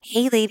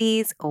Hey,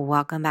 ladies,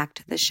 welcome back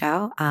to the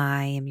show.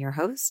 I am your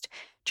host,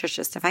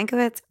 Trisha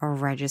Stefankowitz, a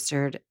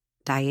registered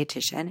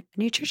dietitian and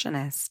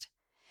nutritionist.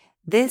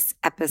 This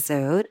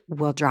episode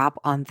will drop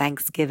on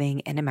Thanksgiving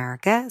in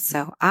America,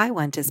 so I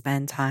want to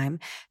spend time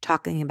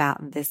talking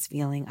about this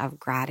feeling of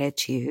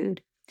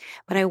gratitude,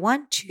 but I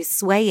want to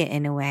sway it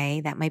in a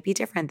way that might be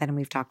different than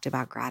we've talked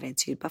about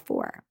gratitude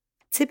before.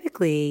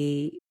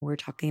 Typically, we're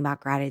talking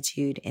about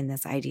gratitude in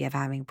this idea of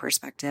having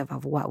perspective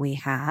of what we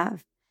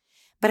have.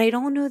 But I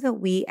don't know that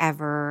we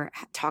ever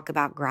talk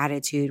about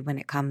gratitude when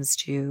it comes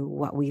to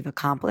what we've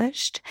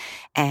accomplished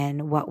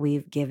and what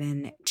we've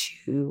given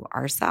to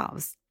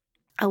ourselves.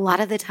 A lot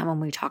of the time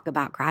when we talk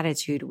about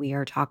gratitude, we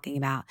are talking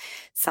about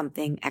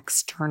something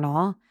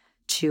external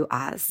to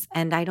us.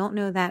 And I don't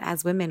know that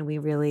as women, we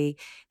really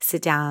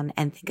sit down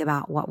and think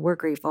about what we're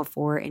grateful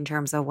for in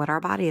terms of what our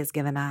body has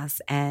given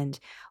us and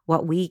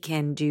what we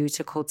can do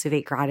to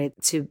cultivate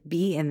gratitude, to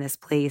be in this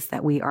place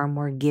that we are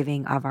more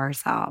giving of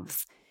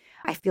ourselves.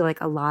 I feel like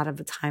a lot of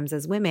the times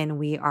as women,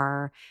 we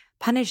are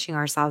punishing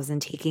ourselves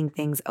and taking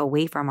things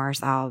away from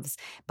ourselves,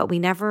 but we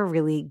never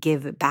really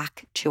give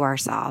back to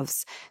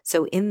ourselves.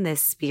 So in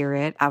this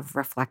spirit of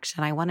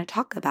reflection, I want to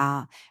talk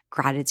about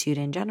gratitude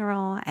in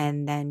general,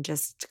 and then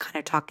just kind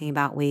of talking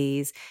about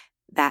ways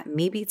that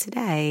maybe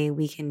today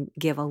we can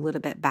give a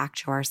little bit back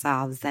to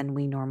ourselves than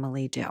we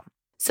normally do.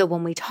 So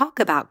when we talk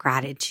about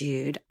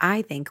gratitude,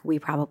 I think we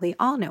probably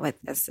all know what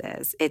this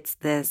is. It's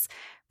this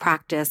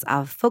practice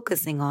of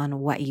focusing on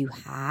what you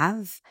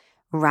have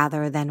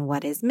rather than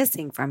what is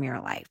missing from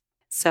your life.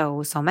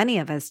 So many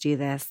of us do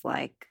this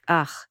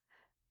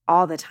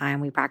all the time.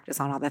 We practice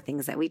on all the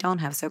things that we don't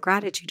have. So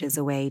gratitude is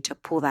a way to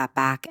pull that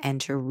back and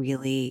to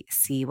really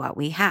see what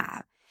we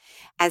have.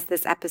 As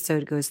this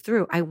episode goes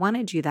through, I want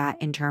to do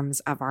that in terms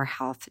of our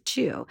health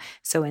too.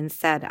 So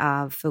instead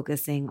of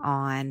focusing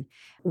on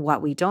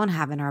what we don't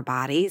have in our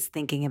bodies,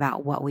 thinking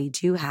about what we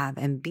do have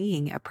and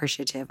being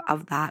appreciative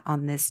of that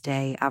on this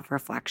day of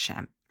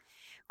reflection.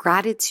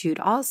 Gratitude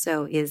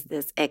also is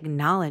this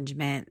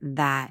acknowledgement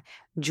that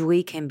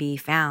joy can be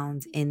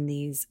found in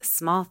these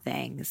small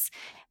things.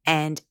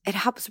 And it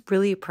helps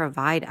really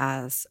provide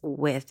us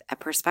with a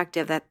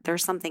perspective that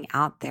there's something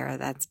out there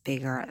that's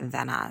bigger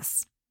than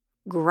us.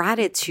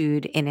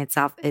 Gratitude in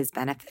itself is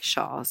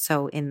beneficial.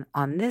 So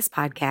on this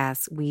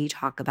podcast, we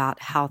talk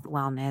about health,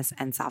 wellness,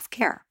 and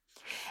self-care.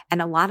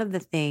 And a lot of the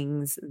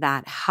things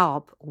that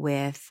help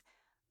with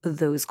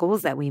those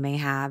goals that we may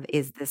have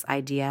is this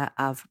idea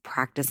of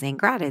practicing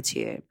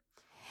gratitude.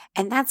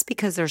 And that's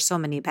because there's so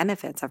many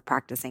benefits of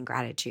practicing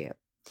gratitude.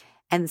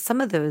 And some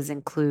of those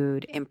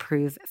include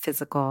improved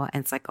physical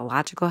and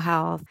psychological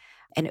health,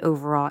 an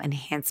overall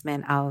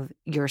enhancement of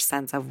your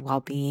sense of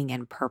well-being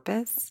and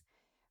purpose.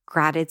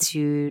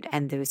 Gratitude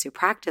and those who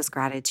practice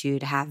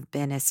gratitude have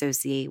been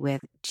associated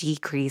with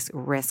decreased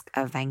risk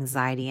of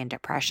anxiety and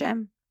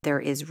depression. There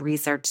is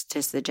research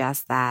to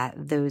suggest that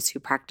those who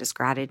practice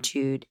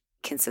gratitude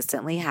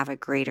consistently have a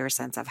greater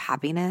sense of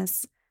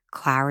happiness,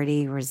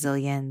 clarity,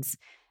 resilience,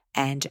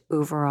 and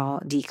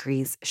overall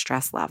decreased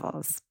stress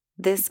levels.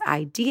 This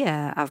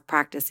idea of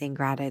practicing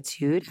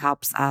gratitude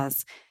helps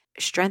us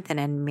strengthen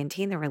and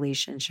maintain the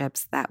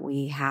relationships that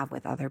we have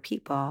with other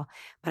people.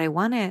 But I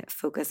want to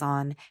focus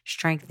on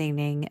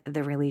strengthening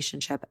the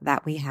relationship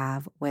that we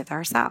have with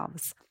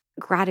ourselves.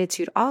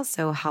 Gratitude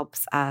also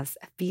helps us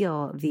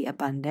feel the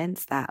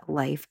abundance that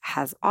life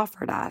has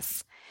offered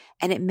us.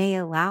 And it may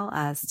allow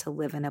us to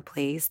live in a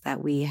place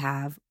that we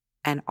have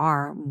and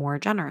are more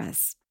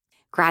generous.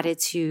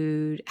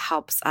 Gratitude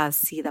helps us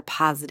see the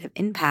positive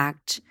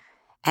impact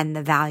and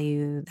the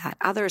value that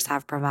others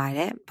have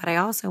provided. But I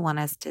also want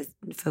us to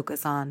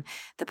focus on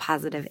the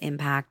positive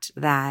impact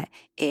that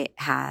it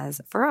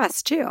has for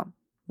us too.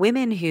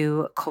 Women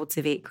who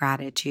cultivate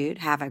gratitude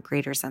have a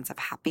greater sense of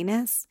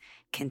happiness,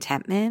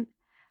 contentment,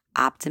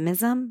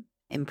 optimism,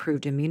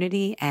 improved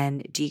immunity,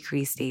 and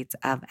decreased states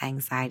of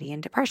anxiety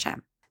and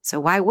depression.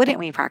 So why wouldn't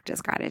we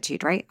practice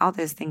gratitude, right? All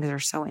those things are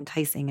so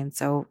enticing and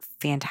so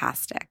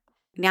fantastic.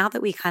 Now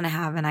that we kind of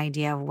have an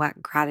idea of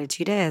what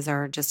gratitude is,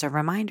 or just a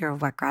reminder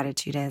of what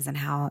gratitude is and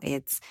how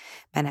it's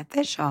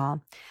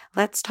beneficial,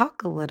 let's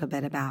talk a little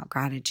bit about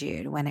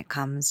gratitude when it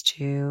comes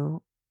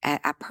to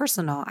a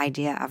personal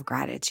idea of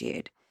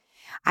gratitude.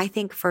 I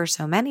think for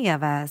so many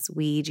of us,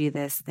 we do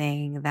this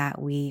thing that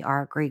we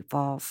are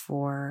grateful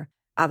for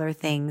other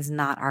things,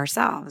 not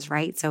ourselves,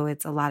 right? So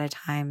it's a lot of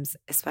times,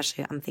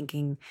 especially I'm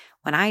thinking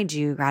when I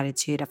do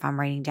gratitude, if I'm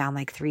writing down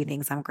like 3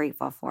 things I'm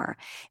grateful for,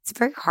 it's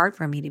very hard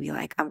for me to be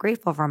like, I'm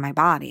grateful for my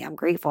body. I'm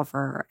grateful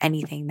for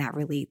anything that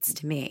relates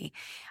to me.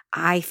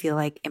 I feel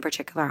like in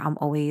particular, I'm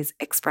always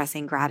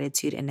expressing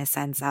gratitude in a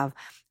sense of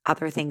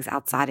other things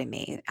outside of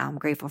me. I'm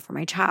grateful for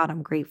my child.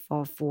 I'm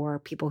grateful for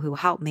people who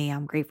help me.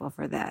 I'm grateful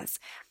for this.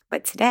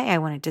 But today I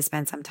wanted to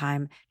spend some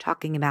time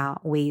talking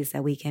about ways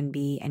that we can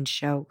be and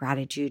show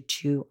gratitude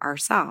to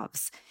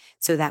ourselves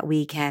so that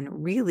we can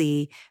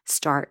really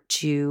start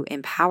to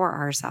empower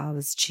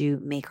ourselves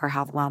to make our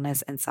health,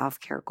 wellness, and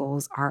self-care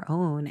goals our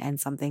own and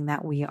something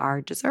that we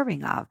are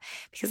deserving of,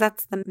 because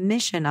that's the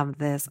mission of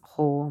this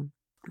whole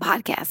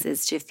podcast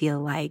is to feel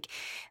like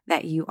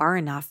that you are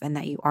enough and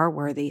that you are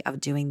worthy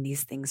of doing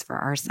these things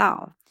for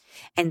ourselves.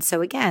 And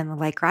so, again,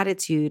 like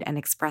gratitude and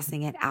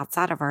expressing it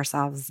outside of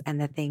ourselves and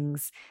the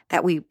things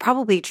that we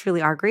probably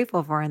truly are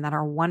grateful for and that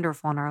are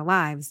wonderful in our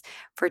lives.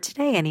 For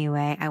today,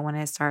 anyway, I want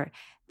to start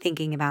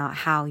thinking about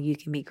how you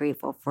can be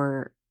grateful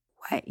for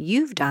what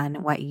you've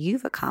done, what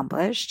you've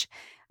accomplished,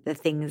 the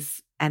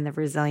things and the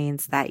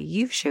resilience that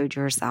you've showed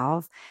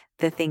yourself,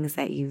 the things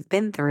that you've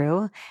been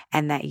through,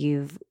 and that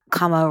you've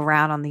come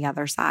around on the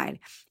other side.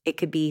 It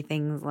could be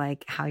things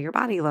like how your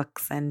body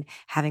looks and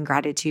having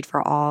gratitude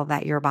for all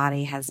that your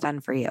body has done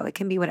for you. It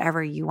can be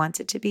whatever you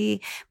want it to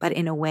be, but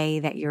in a way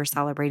that you're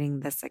celebrating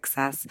the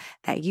success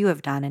that you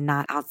have done and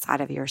not outside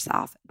of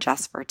yourself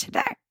just for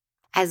today.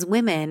 As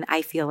women,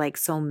 I feel like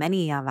so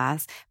many of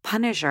us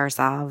punish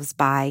ourselves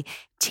by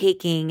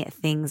taking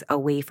things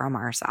away from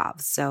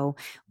ourselves. So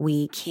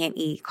we can't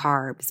eat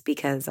carbs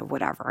because of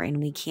whatever, and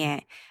we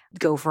can't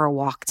go for a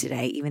walk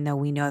today, even though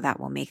we know that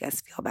will make us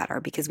feel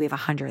better because we have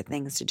 100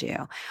 things to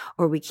do.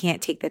 Or we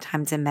can't take the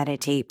time to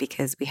meditate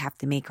because we have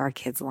to make our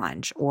kids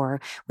lunch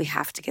or we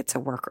have to get to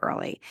work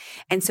early.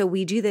 And so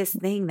we do this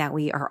thing that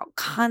we are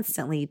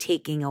constantly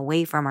taking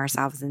away from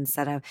ourselves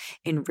instead of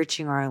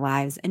enriching our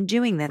lives and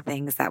doing the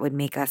things that would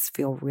make us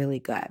feel really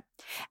good.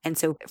 And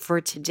so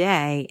for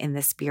today, in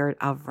the spirit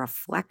of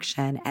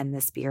reflection and the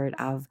spirit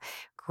of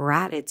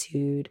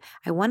gratitude,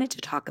 I wanted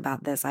to talk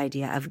about this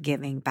idea of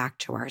giving back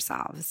to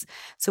ourselves.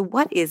 So,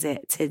 what is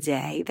it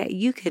today that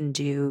you can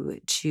do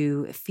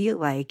to feel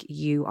like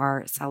you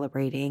are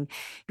celebrating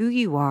who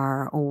you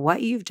are,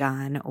 what you've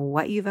done,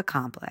 what you've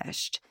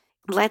accomplished?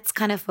 Let's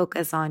kind of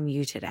focus on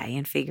you today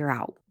and figure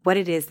out what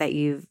it is that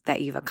you've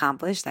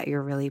accomplished that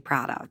you're really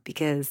proud of,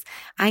 because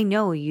I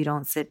know you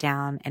don't sit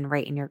down and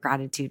write in your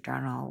gratitude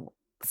journal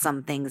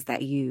some things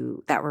that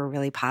were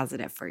really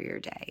positive for your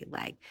day,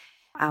 like,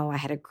 oh, I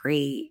had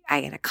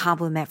a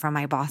compliment from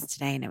my boss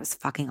today and it was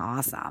fucking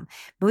awesome.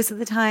 Most of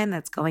the time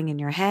that's going in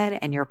your head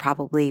and you're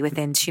probably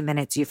within 2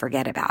 minutes, you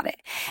forget about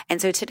it. And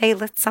so today,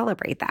 let's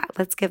celebrate that.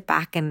 Let's give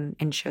back and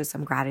show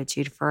some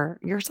gratitude for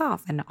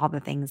yourself and all the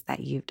things that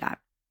you've done.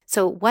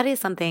 So what is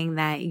something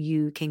that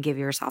you can give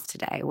yourself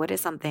today? What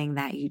is something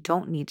that you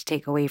don't need to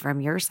take away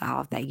from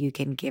yourself that you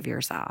can give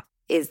yourself?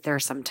 Is there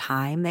some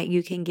time that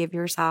you can give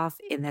yourself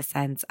in the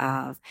sense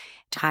of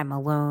time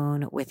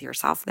alone with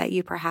yourself that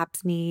you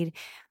perhaps need?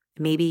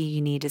 Maybe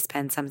you need to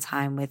spend some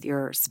time with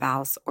your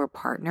spouse or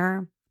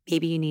partner.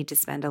 Maybe you need to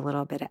spend a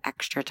little bit of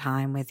extra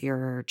time with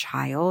your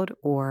child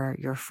or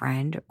your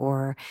friend,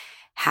 or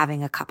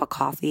having a cup of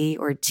coffee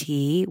or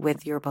tea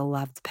with your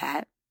beloved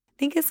pet.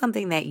 Think of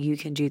something that you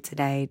can do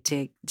today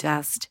to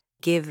just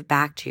give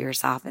back to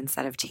yourself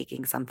instead of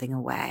taking something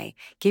away.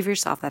 Give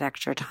yourself that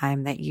extra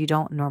time that you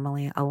don't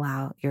normally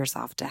allow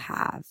yourself to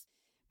have.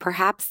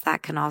 Perhaps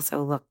that can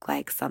also look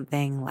like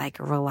something like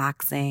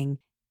relaxing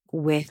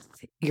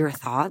with your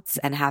thoughts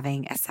and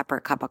having a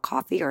separate cup of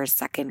coffee or a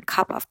second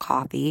cup of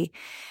coffee.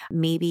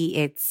 Maybe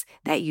it's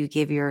that you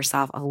give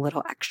yourself a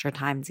little extra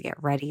time to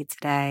get ready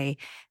today.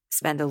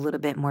 Spend a little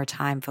bit more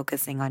time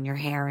focusing on your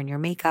hair and your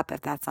makeup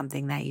if that's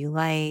something that you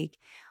like.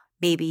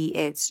 Maybe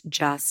it's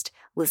just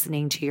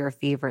listening to your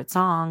favorite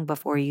song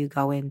before you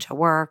go into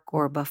work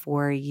or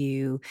before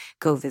you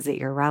go visit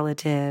your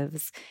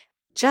relatives.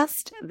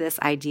 Just this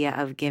idea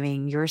of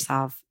giving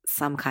yourself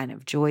some kind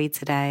of joy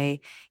today,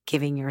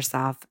 giving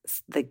yourself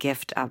the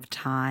gift of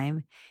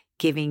time,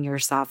 giving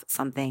yourself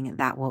something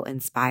that will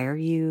inspire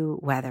you,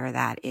 whether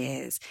that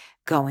is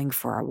going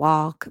for a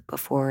walk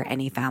before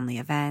any family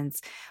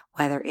events,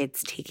 whether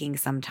it's taking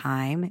some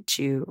time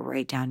to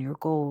write down your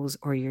goals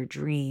or your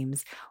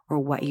dreams or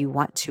what you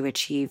want to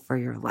achieve for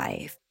your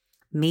life.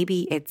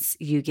 Maybe it's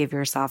you give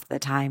yourself the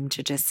time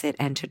to just sit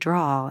and to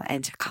draw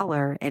and to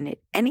color and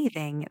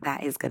anything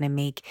that is going to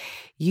make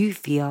you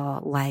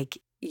feel like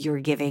you're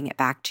giving it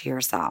back to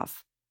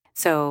yourself.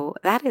 So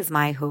that is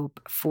my hope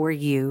for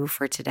you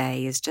for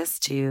today, is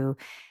just to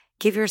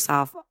give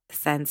yourself a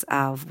sense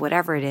of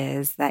whatever it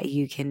is that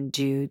you can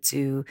do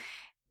to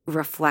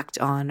reflect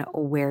on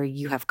where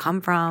you have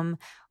come from,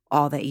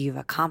 all that you've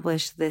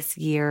accomplished this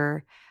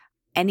year,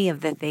 any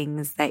of the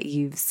things that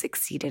you've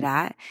succeeded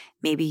at.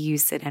 Maybe you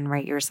sit and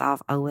write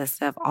yourself a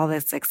list of all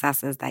the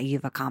successes that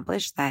you've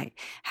accomplished that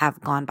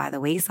have gone by the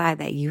wayside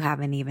that you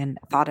haven't even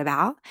thought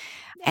about.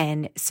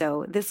 And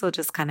so this will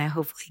just kind of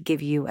hopefully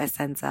give you a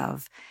sense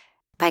of,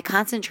 by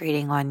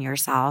concentrating on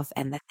yourself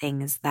and the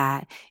things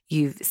that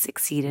you've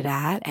succeeded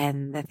at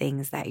and the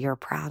things that you're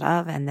proud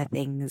of and the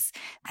things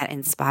that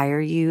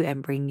inspire you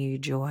and bring you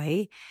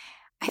joy,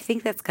 I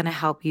think that's going to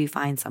help you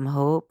find some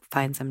hope,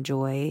 find some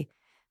joy,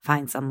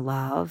 find some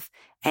love,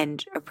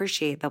 and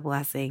appreciate the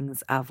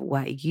blessings of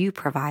what you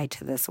provide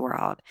to this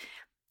world.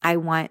 I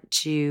want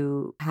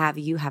to have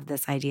you have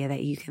this idea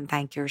that you can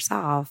thank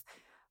yourself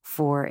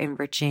for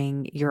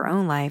enriching your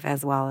own life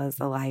as well as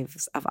the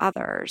lives of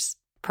others.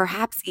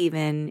 perhaps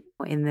even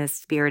in the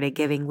spirit of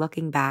giving,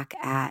 looking back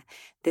at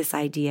this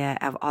idea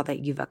of all that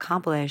you've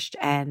accomplished.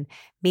 And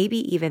maybe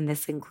even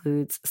this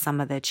includes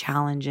some of the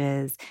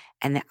challenges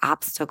and the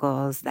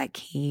obstacles that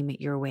came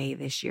your way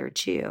this year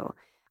too.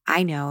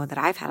 I know that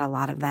I've had a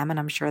lot of them, and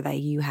I'm sure that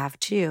you have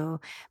too,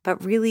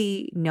 but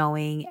really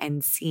knowing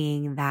and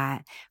seeing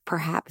that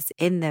perhaps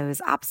in those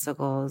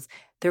obstacles,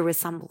 there was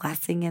some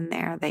blessing in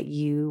there that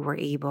you were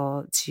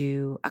able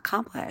to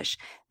accomplish,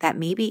 that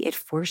maybe it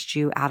forced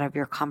you out of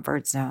your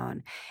comfort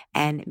zone,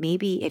 and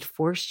maybe it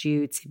forced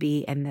you to be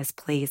in this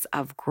place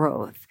of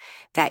growth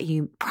that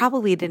you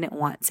probably didn't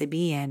want to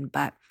be in,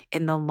 but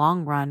in the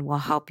long run will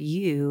help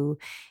you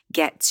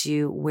get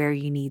to where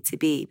you need to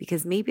be.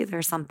 Because maybe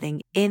there's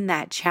something in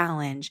that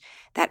challenge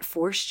that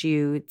forced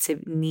you to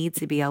need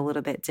to be a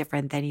little bit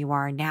different than you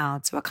are now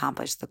to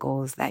accomplish the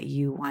goals that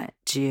you want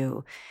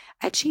to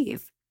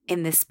achieve.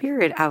 In the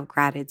spirit of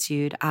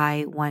gratitude,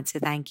 I want to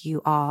thank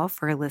you all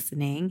for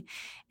listening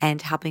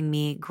and helping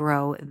me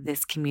grow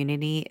this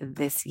community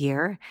this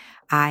year.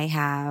 I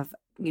have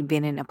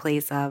been in a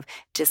place of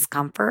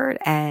discomfort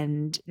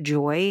and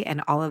joy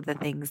and all of the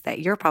things that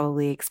you're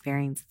probably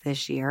experienced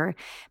this year.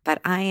 But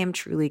I am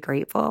truly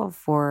grateful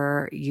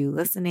for you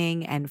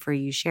listening and for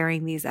you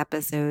sharing these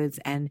episodes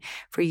and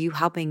for you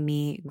helping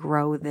me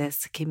grow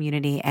this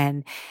community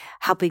and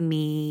helping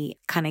me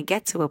kind of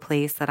get to a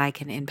place that I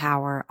can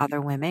empower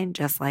other women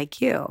just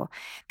like you.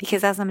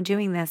 Because as I'm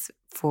doing this,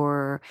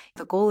 for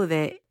the goal of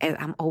it,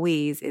 I'm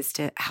always is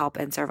to help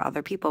and serve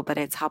other people, but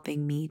it's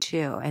helping me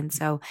too. And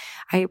so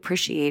I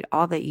appreciate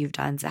all that you've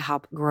done to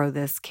help grow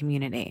this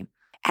community.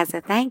 As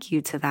a thank you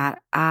to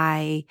that,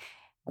 I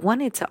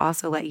wanted to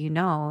also let you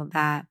know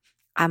that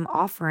I'm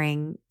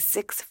offering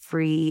 6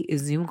 free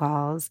Zoom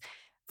calls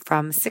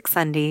from 6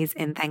 Sundays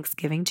in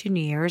Thanksgiving to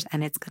New Year's,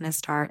 and it's going to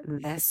start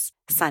this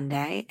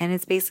Sunday. And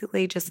it's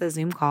basically just a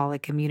Zoom call, a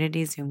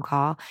community Zoom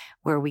call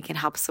where we can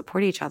help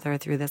support each other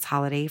through this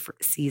holiday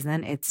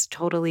season. It's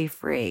totally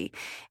free.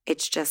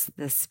 It's just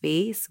the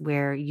space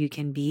where you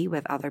can be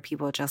with other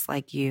people just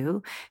like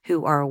you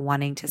who are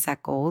wanting to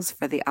set goals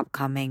for the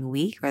upcoming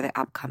week or the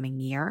upcoming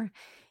year.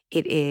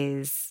 It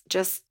is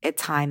just a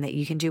time that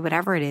you can do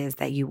whatever it is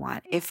that you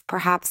want. If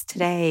perhaps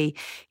today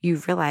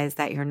you've realized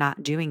that you're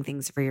not doing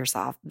things for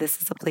yourself,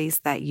 this is a place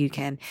that you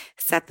can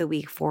set the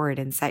week forward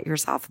and set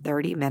yourself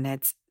 30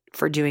 minutes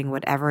for doing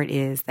whatever it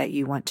is that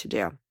you want to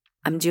do.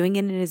 I'm doing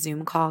it in a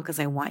Zoom call because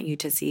I want you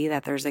to see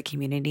that there's a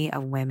community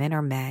of women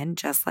or men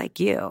just like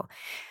you.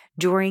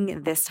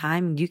 During this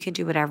time, you can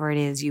do whatever it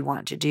is you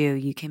want to do.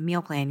 You can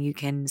meal plan, you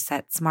can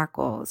set SMART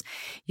goals,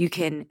 you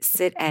can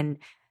sit and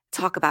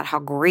talk about how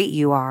great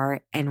you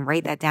are and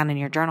write that down in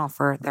your journal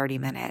for 30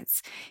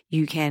 minutes.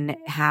 You can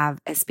have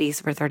a space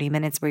for 30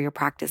 minutes where you're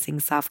practicing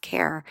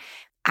self-care.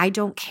 I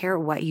don't care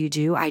what you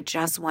do. I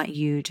just want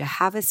you to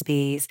have a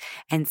space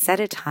and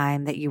set a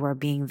time that you are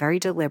being very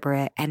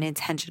deliberate and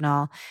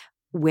intentional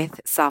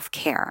with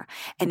self-care.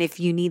 And if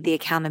you need the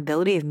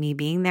accountability of me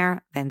being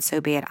there, then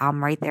so be it.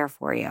 I'm right there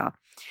for you.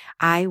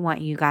 I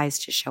want you guys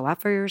to show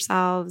up for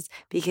yourselves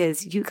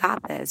because you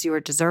got this. You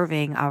are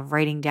deserving of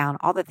writing down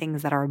all the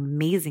things that are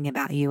amazing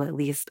about you at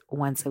least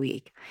once a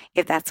week,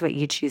 if that's what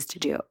you choose to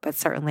do. But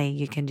certainly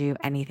you can do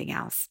anything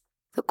else.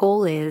 The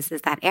goal is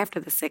that after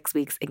the 6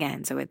 weeks,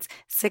 again, so it's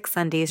 6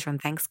 Sundays from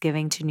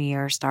Thanksgiving to New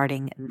Year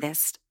starting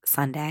this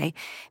Sunday,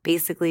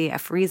 basically a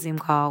free Zoom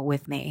call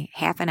with me,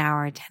 half an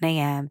hour, 10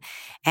 a.m.,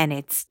 and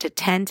it's to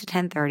 10 to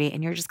 10:30,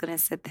 and you're just going to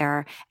sit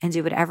there and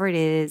do whatever it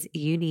is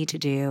you need to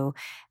do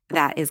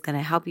that is going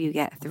to help you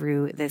get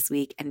through this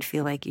week and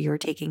feel like you're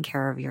taking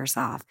care of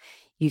yourself.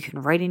 You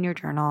can write in your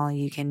journal.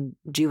 You can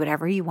do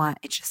whatever you want.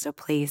 It's just a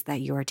place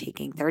that you are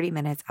taking 30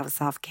 minutes of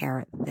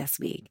self-care this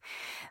week.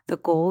 The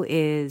goal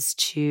is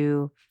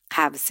to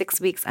have 6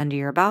 weeks under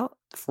your belt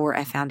for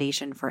a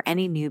foundation for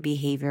any new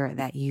behavior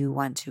that you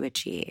want to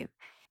achieve.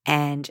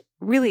 And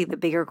really the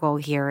bigger goal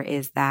here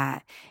is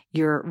that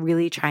you're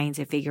really trying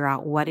to figure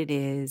out what it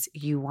is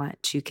you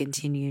want to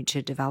continue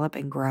to develop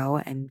and grow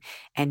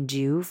and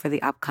do for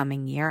the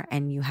upcoming year.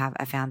 And you have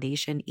a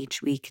foundation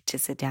each week to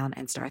sit down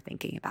and start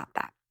thinking about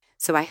that.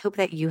 So I hope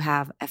that you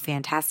have a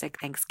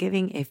fantastic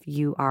Thanksgiving if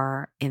you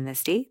are in the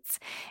States.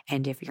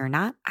 And if you're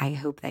not, I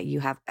hope that you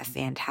have a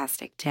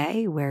fantastic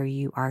day where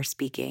you are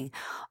speaking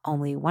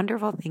only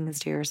wonderful things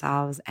to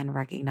yourselves and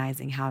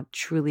recognizing how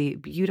truly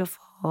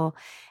beautiful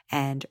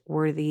and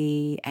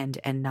worthy and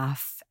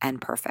enough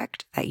and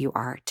perfect that you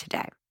are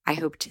today. I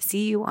hope to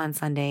see you on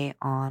Sunday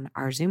on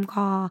our Zoom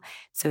call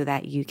so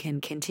that you can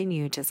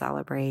continue to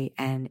celebrate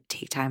and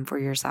take time for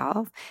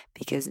yourself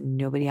because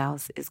nobody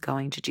else is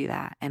going to do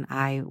that. And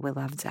I would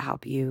love to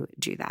help you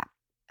do that.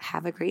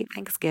 Have a great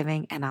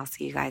Thanksgiving, and I'll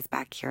see you guys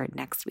back here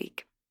next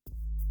week.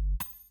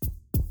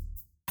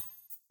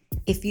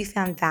 If you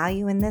found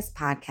value in this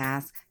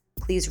podcast,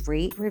 please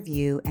rate,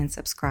 review, and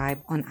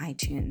subscribe on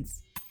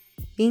iTunes.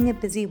 Being a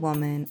busy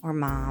woman or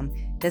mom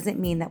doesn't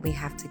mean that we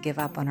have to give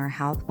up on our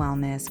health,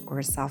 wellness,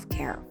 or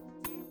self-care.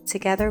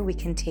 Together, we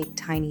can take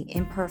tiny,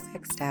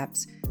 imperfect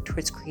steps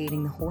towards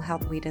creating the whole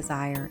health we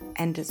desire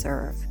and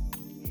deserve.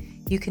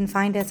 You can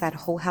find us at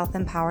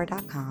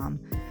wholehealthempower.com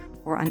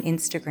or on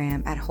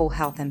Instagram at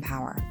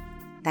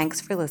wholehealthempower.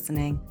 Thanks for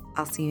listening.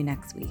 I'll see you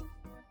next week.